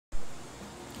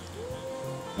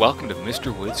Welcome to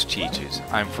Mr. Woods Teaches.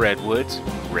 I'm Fred Woods,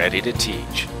 ready to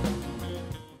teach.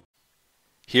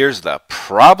 Here's the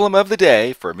problem of the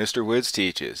day for Mr. Woods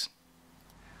Teaches.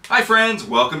 Hi friends,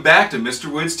 welcome back to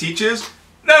Mr. Woods Teaches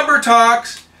Number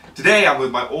Talks. Today I'm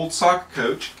with my old soccer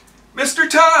coach, Mr.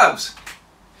 Tubbs.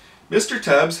 Mr.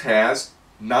 Tubbs has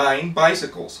 9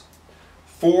 bicycles.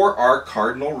 4 are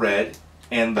cardinal red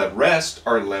and the rest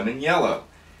are lemon yellow.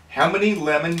 How many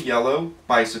lemon yellow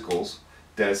bicycles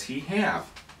does he have?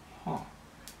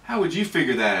 How would you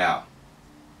figure that out?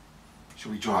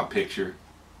 Should we draw a picture?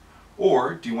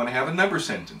 Or do you want to have a number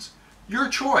sentence? Your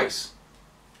choice.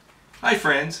 Hi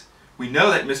friends, we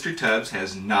know that Mr. Tubbs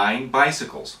has 9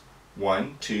 bicycles.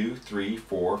 1, 2, 3,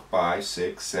 4, 5,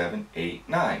 6, 7, 8,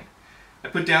 9. I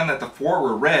put down that the 4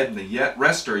 were red and the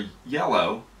rest are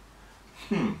yellow.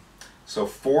 So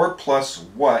 4 plus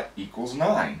what equals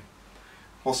 9?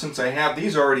 Well, since I have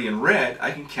these already in red,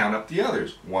 I can count up the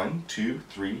others. 1, 2,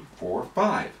 3, 4,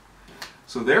 5.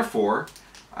 So therefore,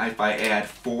 if I add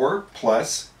 4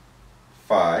 plus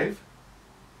 5,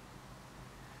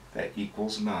 that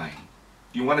equals 9.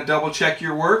 Do you want to double check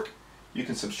your work? You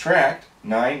can subtract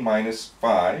 9 minus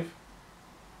 5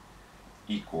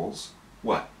 equals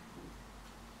what?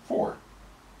 4.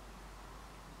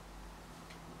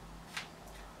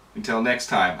 Until next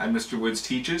time, I'm Mr. Woods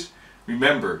Teaches.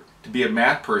 Remember, to be a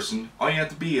math person, all you have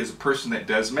to be is a person that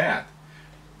does math.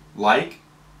 Like,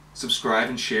 subscribe,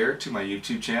 and share to my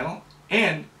YouTube channel,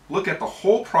 and look at the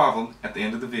whole problem at the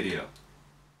end of the video.